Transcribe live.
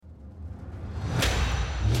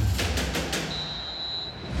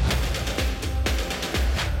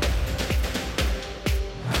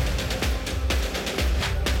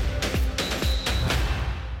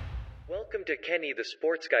Kenny the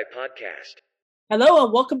Sports Guy podcast. Hello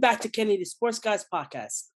and welcome back to Kenny the Sports Guys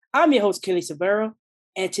podcast. I'm your host, Kenny Severo,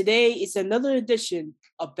 and today is another edition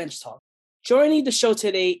of Bench Talk. Joining the show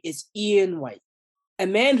today is Ian White, a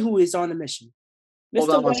man who is on a mission.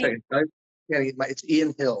 Hold on one second. Kenny, it's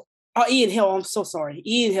Ian Hill. Oh, Ian Hill. I'm so sorry.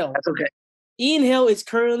 Ian Hill. That's okay. Ian Hill is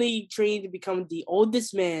currently training to become the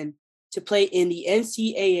oldest man to play in the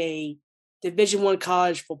NCAA Division I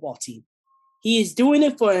college football team. He is doing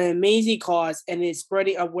it for an amazing cause and is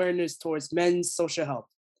spreading awareness towards men's social health.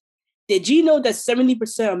 Did you know that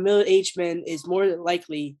 70% of middle-aged men is more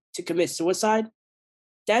likely to commit suicide?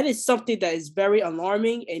 That is something that is very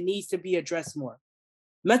alarming and needs to be addressed more.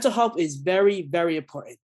 Mental health is very, very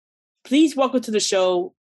important. Please welcome to the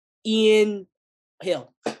show, Ian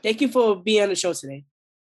Hill. Thank you for being on the show today.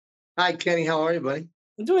 Hi, Kenny. How are you, buddy?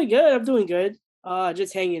 I'm doing good.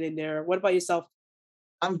 Just hanging in there. What about yourself?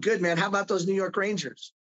 I'm good, man. How about those New York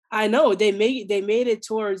Rangers? I know they made it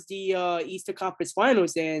towards the Eastern Conference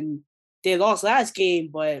Finals and they lost last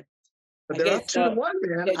game, but they're up 2-1,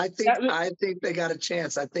 man. I think they got a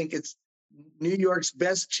chance. I think it's New York's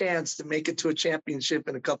best chance to make it to a championship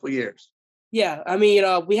in a couple of years. Yeah, I mean,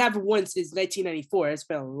 we haven't won since 1994. It's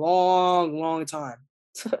been a long, long time.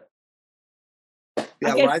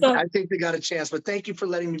 I think they got a chance. But thank you for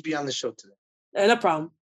letting me be on the show today. No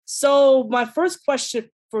problem. So my first question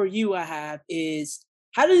for you I have is,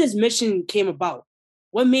 how did this mission came about?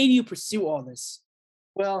 What made you pursue all this?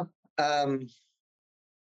 Well,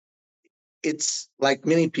 it's like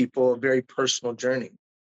many people, a very personal journey.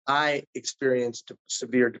 I experienced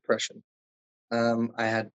severe depression. I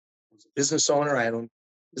was a business owner. I had owned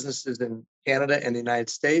businesses in Canada and the United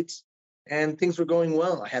States, and things were going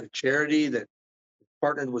well. I had a charity that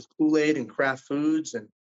partnered with Kool-Aid and Kraft Foods and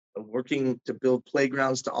working to build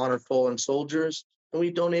playgrounds to honor fallen soldiers. And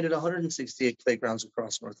we donated 168 playgrounds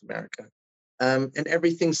across North America. And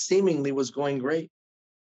everything seemingly was going great.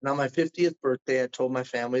 And on my 50th birthday, I told my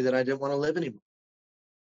family that I didn't want to live anymore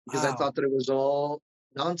because I thought that it was all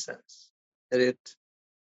nonsense. That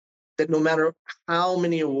no matter how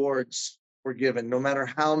many awards were given, no matter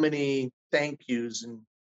how many thank yous and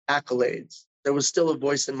accolades, there was still a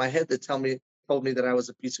voice in my head that told me that I was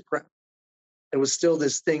a piece of crap. There was still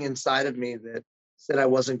this thing inside of me that said I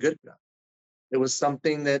wasn't good enough. There was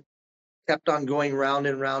something that kept on going round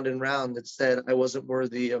and round and round that said I wasn't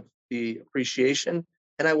worthy of the appreciation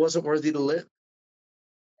and I wasn't worthy to live.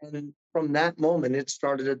 And from that moment, it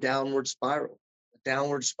started a downward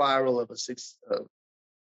spiral of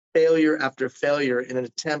failure after failure in an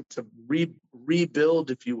attempt to rebuild,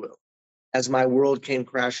 if you will, as my world came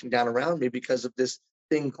crashing down around me because of this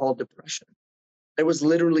thing called depression. There was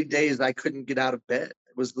literally days I couldn't get out of bed.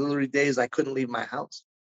 There was literally days I couldn't leave my house.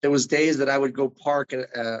 There was days that I would go park in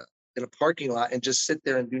a parking lot and just sit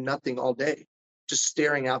there and do nothing all day, just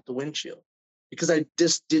staring out the windshield because I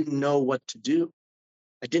just didn't know what to do.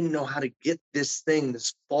 I didn't know how to get this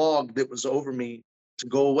fog that was over me to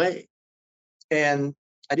go away. And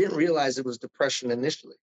I didn't realize it was depression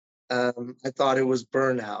initially. I thought it was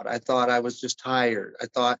burnout. I thought I was just tired. I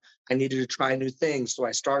thought I needed to try new things. So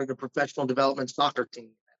I started a professional development soccer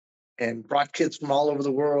team and brought kids from all over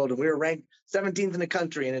the world. And we were ranked 17th in the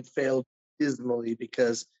country, and it failed dismally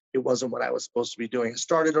because it wasn't what I was supposed to be doing. I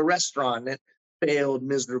started a restaurant, and it failed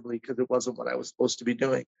miserably because it wasn't what I was supposed to be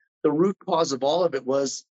doing. The root cause of all of it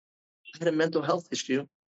was I had a mental health issue,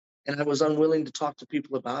 and I was unwilling to talk to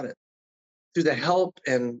people about it. Through the help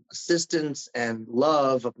and assistance and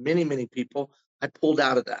love of many, many people, I pulled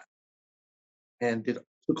out of that and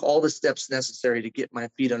took all the steps necessary to get my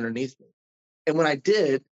feet underneath me. And when I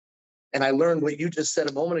did, and I learned what you just said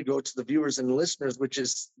a moment ago to the viewers and the listeners, which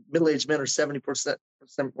is middle-aged men are 70%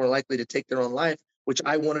 more likely to take their own life, which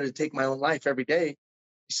I wanted to take my own life every day.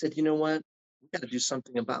 He said, you know what? We got to do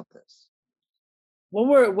something about this.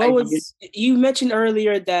 You mentioned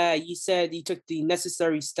earlier that you said you took the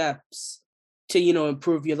necessary steps to,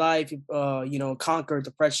 improve your life, conquer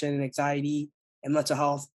depression and anxiety and mental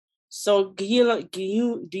health. So do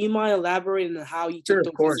you mind elaborating on how you took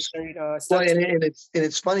those necessary steps? Well, and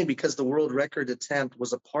it's funny because the world record attempt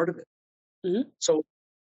was a part of it. Mm-hmm. So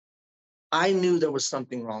I knew there was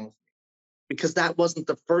something wrong with me because that wasn't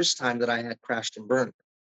the first time that I had crashed and burned.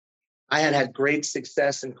 I had great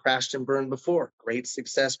success and crashed and burned before. Great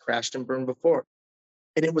success, crashed and burned before.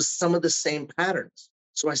 And it was some of the same patterns.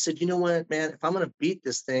 So I said, you know what, man, if I'm going to beat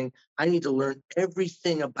this thing, I need to learn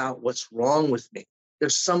everything about what's wrong with me.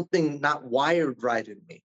 There's something not wired right in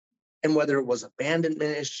me. And whether it was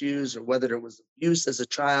abandonment issues or whether it was abuse as a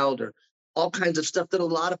child or all kinds of stuff that a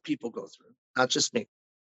lot of people go through, not just me.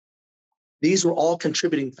 These were all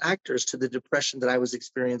contributing factors to the depression that I was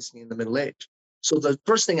experiencing in the middle age. So the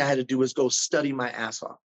first thing I had to do was go study my ass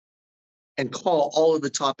off and call all of the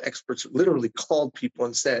top experts, literally called people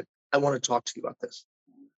and said, I want to talk to you about this.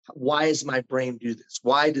 Why does my brain do this?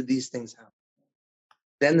 Why did these things happen?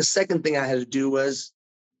 Then the second thing I had to do was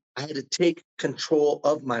I had to take control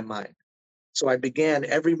of my mind. So I began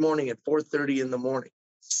every morning at 4:30 in the morning,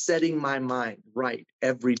 setting my mind right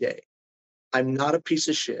every day. I'm not a piece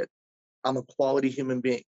of shit. I'm a quality human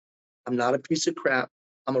being. I'm not a piece of crap.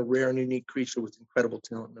 I'm a rare and unique creature with incredible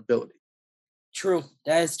talent and ability. True.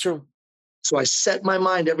 That is true. So I set my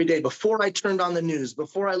mind every day before I turned on the news,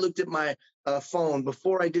 before I looked at my phone,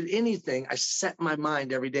 before I did anything. I set my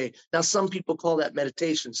mind every day. Now, some people call that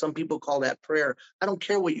meditation. Some people call that prayer. I don't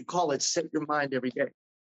care what you call it. Set your mind every day.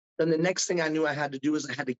 Then the next thing I knew I had to do is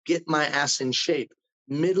I had to get my ass in shape.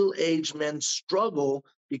 Middle-aged men struggle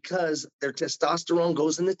because their testosterone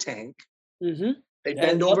goes in the tank. Mm-hmm. They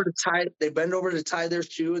bend over to tie. They bend over to tie their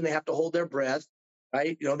shoe, and they have to hold their breath.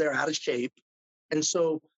 Right? They're out of shape, and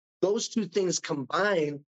so those two things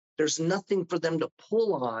combined, there's nothing for them to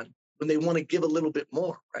pull on when they want to give a little bit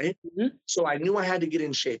more. Right? Mm-hmm. So I knew I had to get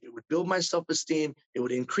in shape. It would build my self-esteem. It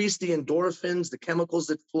would increase the endorphins, the chemicals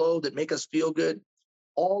that flow that make us feel good.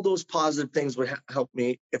 All those positive things would help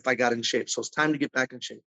me if I got in shape. So it's time to get back in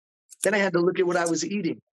shape. Then I had to look at what I was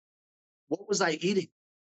eating. What was I eating?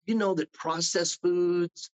 You know that processed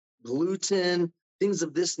foods, gluten, things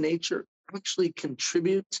of this nature actually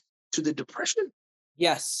contribute to the depression.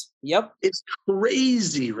 Yes. Yep. It's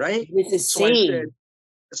crazy, right? It's So I said, insane.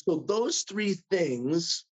 so those three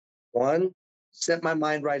things, one, set my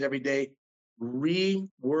mind right every day,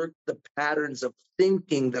 rework the patterns of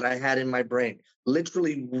thinking that I had in my brain,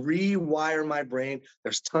 literally rewire my brain.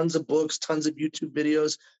 There's tons of books, tons of YouTube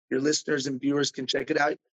videos. Your listeners and viewers can check it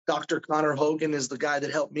out. Dr. Connor Hogan is the guy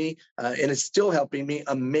that helped me, and it's still helping me.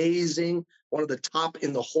 Amazing. One of the top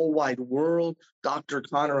in the whole wide world, Dr.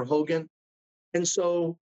 Connor Hogan. And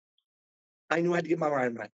so I knew I had to get my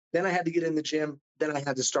mind right. Then I had to get in the gym. Then I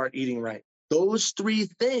had to start eating right. Those three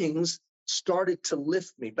things started to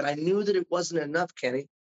lift me, but I knew that it wasn't enough, Kenny.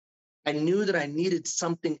 I knew that I needed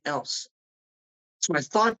something else. So I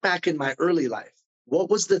thought back in my early life, what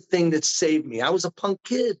was the thing that saved me? I was a punk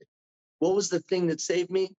kid. What was the thing that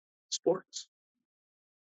saved me? Sports.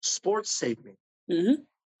 Sports saved me. Mm-hmm.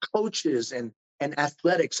 Coaches and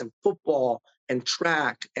athletics and football and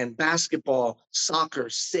track and basketball, soccer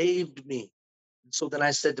saved me. So then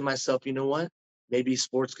I said to myself, you know what? Maybe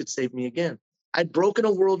sports could save me again. I'd broken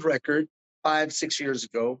a world record 5, 6 years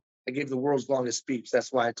ago. I gave the world's longest speech.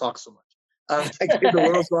 That's why I talk so much. I gave the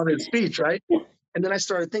world's longest speech, right? And then I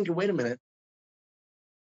started thinking, wait a minute.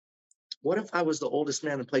 What if I was the oldest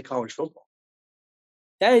man to play college football?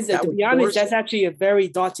 That is, That to would be honest, force. that's actually a very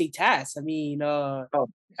daunting task. I mean, Oh,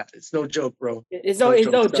 yeah, it's no joke, bro. it's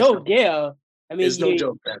no joke. Yeah. I mean, It's no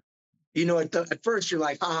joke, man. At first you're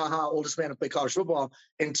like, ha ha ha, oldest man to play college football,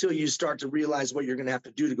 until you start to realize what you're going to have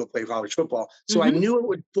to do to go play college football. So I knew it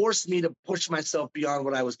would force me to push myself beyond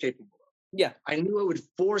what I was capable of. Yeah. I knew it would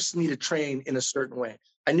force me to train in a certain way.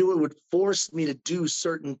 I knew it would force me to do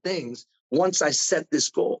certain things once I set this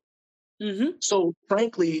goal. Mm-hmm. So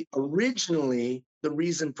frankly, originally, the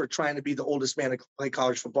reason for trying to be the oldest man to play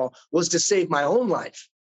college football was to save my own life,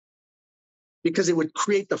 because it would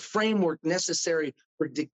create the framework necessary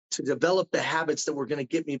to develop the habits that were going to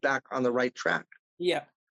get me back on the right track. Yeah.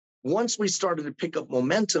 Once we started to pick up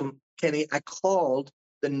momentum, Kenny, I called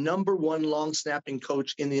the #1 long snapping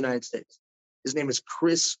coach in the United States. His name is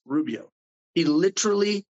Chris Rubio. He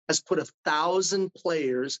literally has put 1,000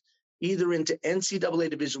 players either into NCAA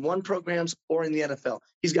Division I programs or in the NFL.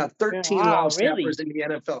 He's got 13 long snappers in the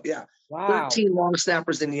NFL. Yeah. Wow. 13 long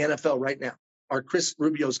snappers in the NFL right now are Chris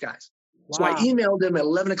Rubio's guys. So I Wow. emailed him at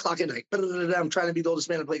 11 o'clock at night. I'm trying to be the oldest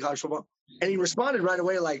man to play college football. And he responded right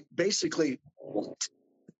away, like, basically,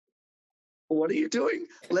 what are you doing?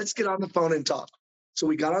 Let's get on the phone and talk. So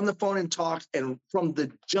we got on the phone and talked. And from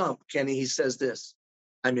the jump, Kenny, he says this: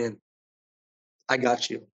 I'm in. I got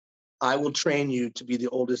you. I will train you to be the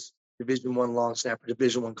oldest Division I long snapper,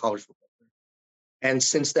 Division I college football player. And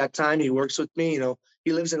since that time, he works with me.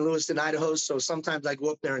 He lives in Lewiston, Idaho. So sometimes I go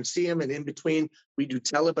up there and see him. And in between, we do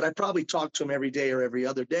tele. But I probably talk to him every day or every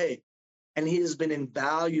other day. And he has been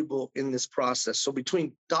invaluable in this process. So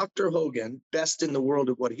between Dr. Hogan, best in the world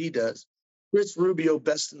at what he does, Chris Rubio,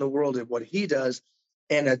 best in the world at what he does,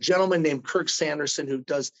 and a gentleman named Kirk Sanderson, who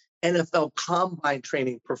does NFL combine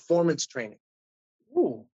training, performance training.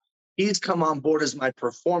 Ooh. He's come on board as my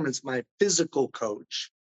physical coach.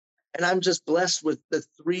 And I'm just blessed with the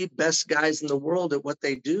 3 best guys in the world at what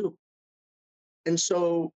they do. And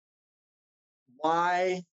so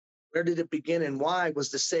where did it begin and why was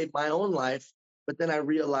to save my own life But then I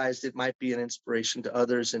realized it might be an inspiration to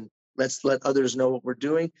others, and let's let others know what we're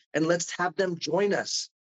doing and let's have them join us.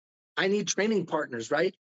 I need training partners,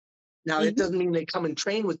 right? Now, it Mhm. doesn't mean they come and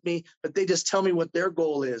train with me, but they just tell me what their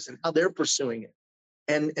goal is and how they're pursuing it.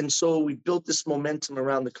 And so we built this momentum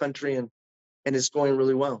around the country, and it's going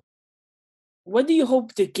really well. What do you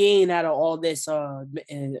hope to gain out of all this?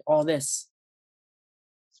 And all this,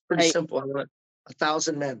 It's pretty like simple. I want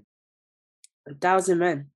 1,000 men. 1,000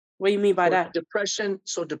 men. What do you mean by So that? depression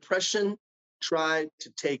tried to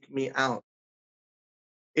take me out.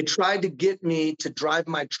 It tried to get me to drive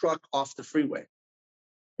my truck off the freeway.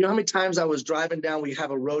 You know how many times I was driving down, we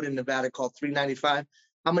have a road in Nevada called 395.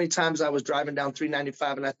 How many times I was driving down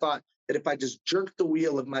 395 and I thought that if I just jerked the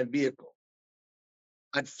wheel of my vehicle,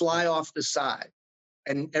 I'd fly off the side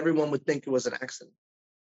and everyone would think it was an accident.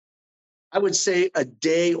 I would say a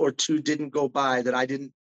day or two didn't go by that I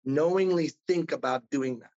didn't knowingly think about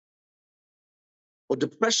doing that. Well,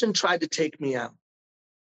 depression tried to take me out.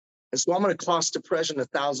 And so I'm going to cost depression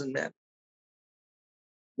 1,000 men.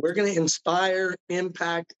 We're going to inspire,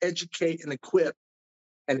 impact, educate, and equip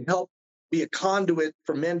and help be a conduit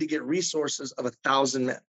for men to get resources of 1,000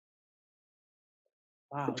 men.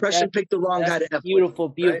 Wow, Depression picked the wrong that's guy a to F with, beautiful,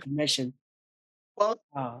 right? beautiful mission. Well,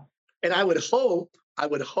 Wow. and I would hope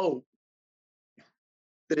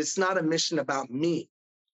that it's not a mission about me.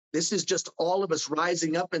 This is just all of us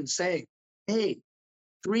rising up and saying, hey,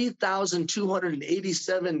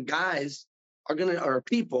 3,287 guys or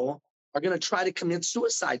people are going to try to commit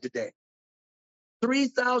suicide today.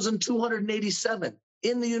 3,287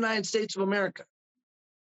 in the United States of America.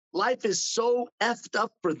 Life is so effed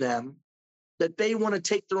up for them that they want to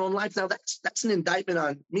take their own life. Now, that's an indictment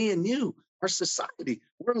on me and you, our society.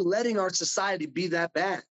 We're letting our society be that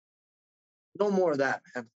bad. No more of that,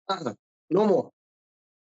 man. No more.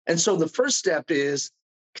 And so the first step is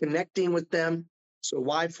connecting with them. So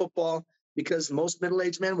why football? Because most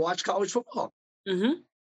middle-aged men watch college football. Mm-hmm.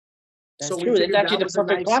 So That's we true. It's figured actually that the was a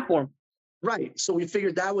perfect nice, platform. right. So we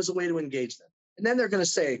figured that was a way to engage them. And then they're going to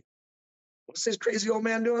say, what's this crazy old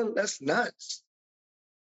man doing? That's nuts.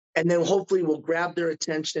 And then hopefully we'll grab their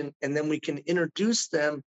attention and then we can introduce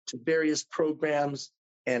them to various programs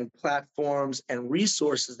and platforms and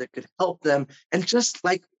resources that could help them. And just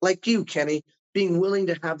like you, Kenny, being willing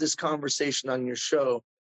to have this conversation on your show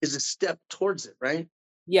is a step towards it, right?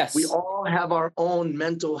 We Yes. all have our own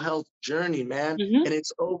mental health journey, man. Mm-hmm. And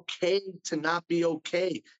it's okay to not be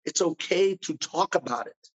okay. It's okay to talk about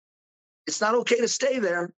it. It's not okay to stay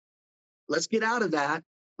there. Let's get out of that.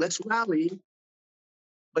 Let's rally.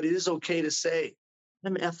 But it is okay to say,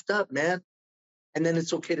 I'm effed up, man. And then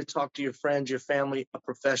it's okay to talk to your friends, your family, a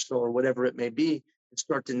professional, or whatever it may be, and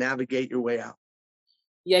start to navigate your way out.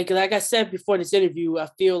 Yeah, 'cause like I said before this interview, I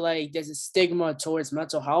feel like there's a stigma towards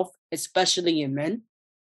mental health, especially in men.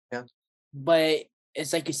 Yeah. But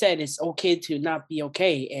it's like you said, it's okay to not be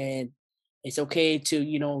okay, and it's okay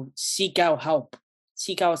to seek out help,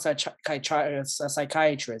 seek out a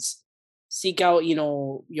psychiatrist, seek out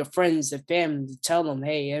your friends and family to tell them,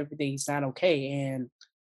 hey, everything's not okay. And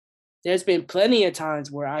there's been plenty of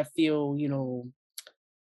times where I feel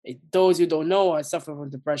those who don't know, I suffer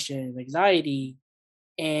from depression and anxiety,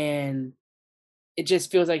 and it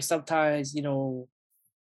just feels like sometimes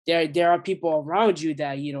there are people around you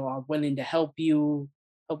that are willing to help you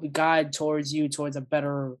guide towards towards a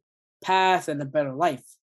better path and a better life.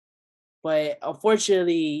 But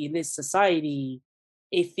unfortunately, in this society,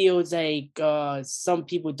 it feels like some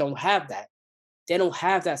people don't have that. They don't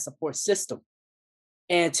have that support system.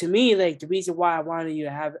 And to me, like the reason why I wanted you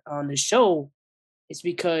to have it on the show is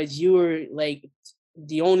because you're like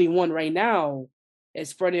the only one right now is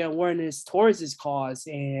spreading awareness towards this cause,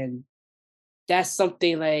 and that's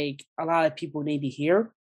something like a lot of people need to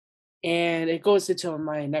hear. And it goes into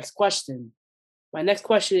my next question. My next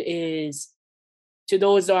question is, to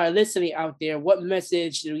those that are listening out there, what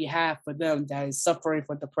message do we have for them that is suffering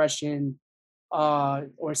from depression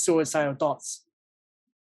or suicidal thoughts?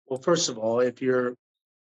 Well, first of all, if you're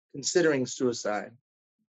considering suicide,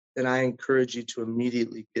 then I encourage you to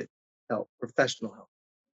immediately get help, professional help.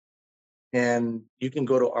 And you can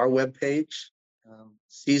go to our webpage,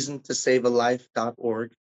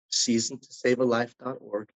 seasontosavealife.org,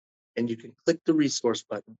 seasontosavealife.org, and you can click the resource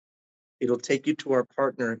button. It'll take you to our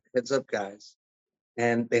partner, Heads Up Guys,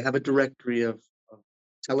 and they have a directory of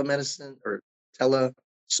telemedicine or tele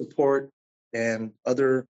support and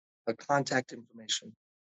other contact information.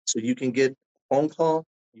 So you can get a phone call,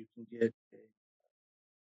 you can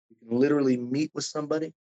literally meet with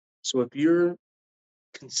somebody. So if you're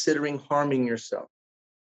considering harming yourself,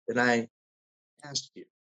 then I ask you,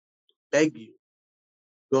 beg you,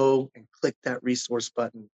 go and click that resource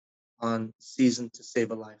button on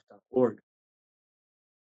seasontosavealife.org.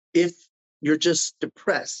 If you're just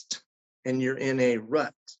depressed and you're in a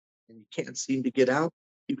rut and you can't seem to get out,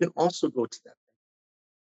 you can also go to that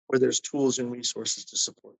where there's tools and resources to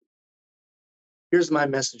support you. Here's my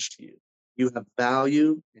message to you. You have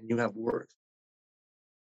value and you have worth.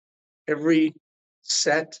 Every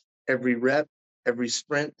set, every rep, every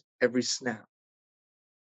sprint, every snap,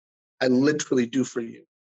 I literally do for you.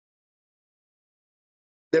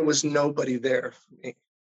 There was nobody there for me.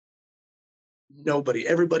 Nobody.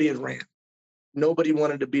 Everybody had ran. Nobody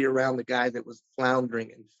wanted to be around the guy that was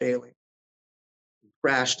floundering and failing,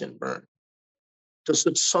 crashed and burned. So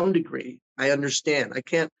to some degree, I understand. I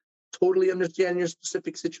can't totally understand your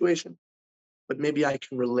specific situation, but maybe I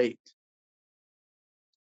can relate.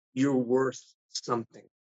 You're worth something.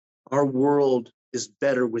 Our world is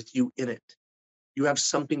better with you in it. You have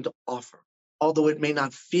something to offer, although it may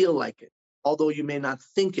not feel like it, although you may not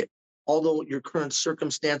think it, although your current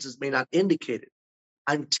circumstances may not indicate it.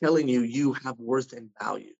 I'm telling you, you have worth and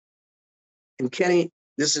value. And Kenny,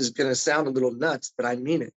 this is going to sound a little nuts, but I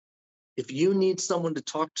mean it. If you need someone to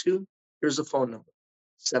talk to, here's a phone number,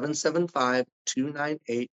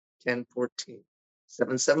 775-298-1014.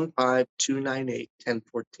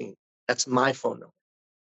 775-298-1014. That's my phone number.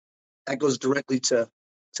 That goes directly to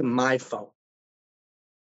my phone.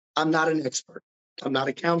 I'm not an expert. I'm not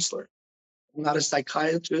a counselor. I'm not a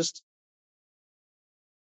psychiatrist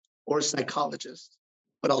or a psychologist,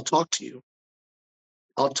 but I'll talk to you.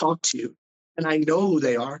 I'll talk to you. And I know who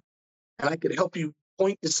they are, and I could help you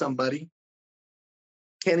point to somebody.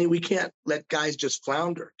 Kenny, we can't let guys just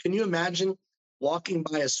flounder. Can you imagine walking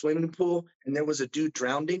by a swimming pool and there was a dude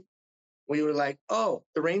drowning? We were like, oh,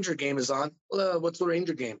 the Ranger game is on. What's the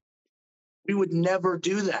Ranger game? We would never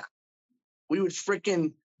do that. We would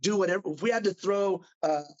freaking do whatever. If we had to throw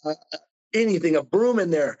anything, a broom in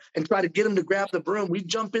there and try to get him to grab the broom, we'd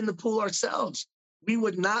jump in the pool ourselves. We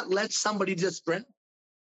would not let somebody just drown.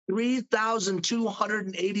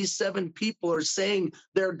 3,287 people are saying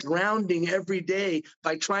they're drowning every day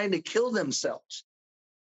by trying to kill themselves.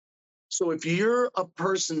 So if you're a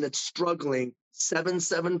person that's struggling,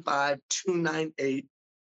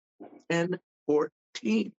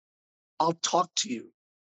 775-298-1014, I'll talk to you.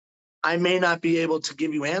 I may not be able to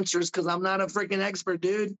give you answers because I'm not a freaking expert,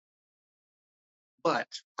 dude. But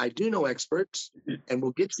I do know experts, and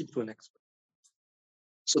we'll get you to an expert.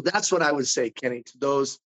 So that's what I would say, Kenny, to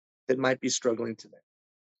those that might be struggling today.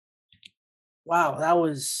 Wow, that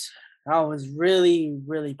was really,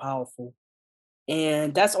 really powerful.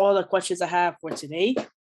 And that's all the questions I have for today.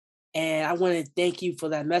 And I want to thank you for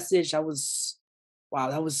that message. That was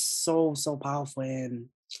so powerful. And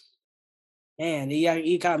man,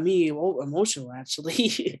 you got me emotional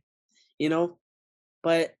actually, you know.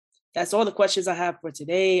 But that's all the questions I have for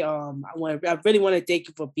today. I really want to thank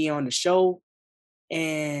you for being on the show.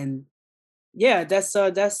 And yeah, that's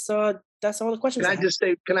all the questions.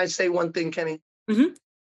 Can I say one thing, Kenny? Mm-hmm.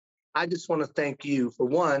 I just want to thank you for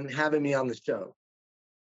one, having me on the show.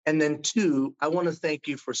 And then two, I want to thank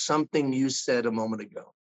you for something you said a moment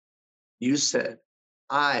ago. You said,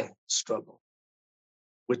 I struggle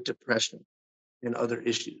with depression and other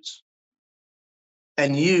issues.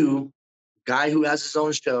 And you, guy who has his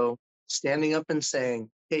own show, standing up and saying,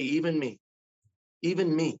 hey, even me,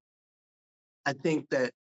 I think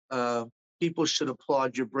that people should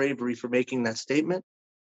applaud your bravery for making that statement.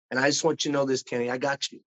 And I just want you to know this, Kenny, I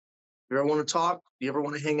got you. If you ever want to talk, you ever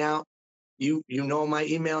want to hang out, you know my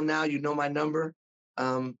email now, you know my number,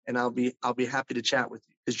 and I'll be happy to chat with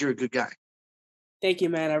you because you're a good guy. Thank you,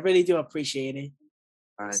 man. I really do appreciate it.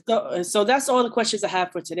 All right. So that's all the questions I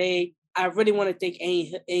have for today. I really want to thank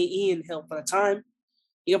Ian Hill for the time.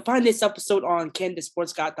 You can find this episode on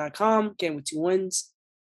KenTheSportsGuy.com, Ken with 2 wins,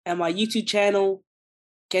 and my YouTube channel,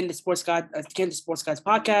 Ken the Sports Guys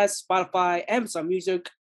Podcast, Spotify, Amazon Music,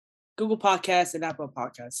 Google Podcasts, and Apple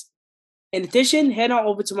Podcasts. In addition, head on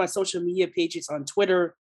over to my social media pages on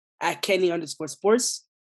Twitter at Kenny_sports,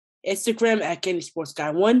 Instagram at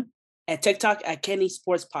KennySportsGuy1, and TikTok at Kenny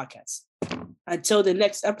Sports Podcast. Until the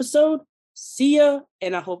next episode, see ya,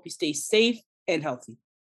 and I hope you stay safe and healthy.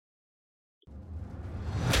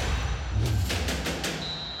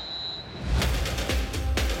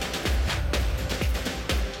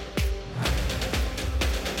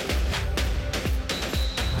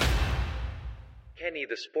 Kenny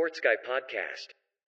the Sports Guy Podcast.